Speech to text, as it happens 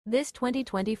This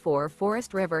 2024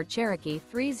 Forest River Cherokee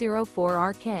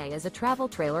 304RK is a travel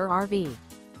trailer RV.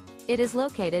 It is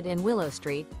located in Willow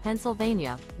Street,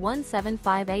 Pennsylvania,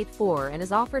 17584 and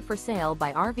is offered for sale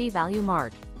by RV Value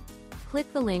Mart.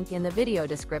 Click the link in the video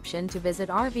description to visit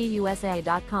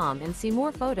RVUSA.com and see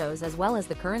more photos as well as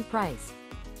the current price.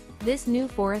 This new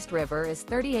Forest River is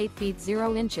 38 feet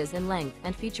 0 inches in length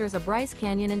and features a BRYCE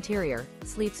Canyon interior,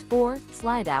 sleeps 4,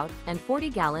 Slideout, and 40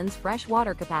 gallons fresh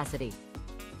water capacity.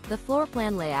 The floor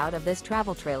plan layout of this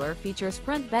travel trailer features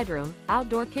front bedroom,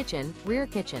 outdoor kitchen, rear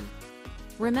kitchen.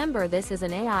 Remember, this is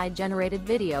an AI-generated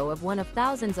video of one of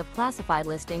thousands of classified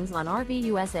listings on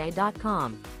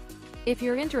RVUSA.com. If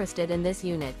you're interested in this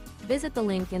unit, visit the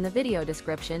link in the video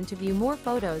description to view more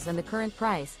photos and the current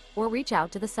price, or reach out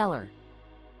to the seller.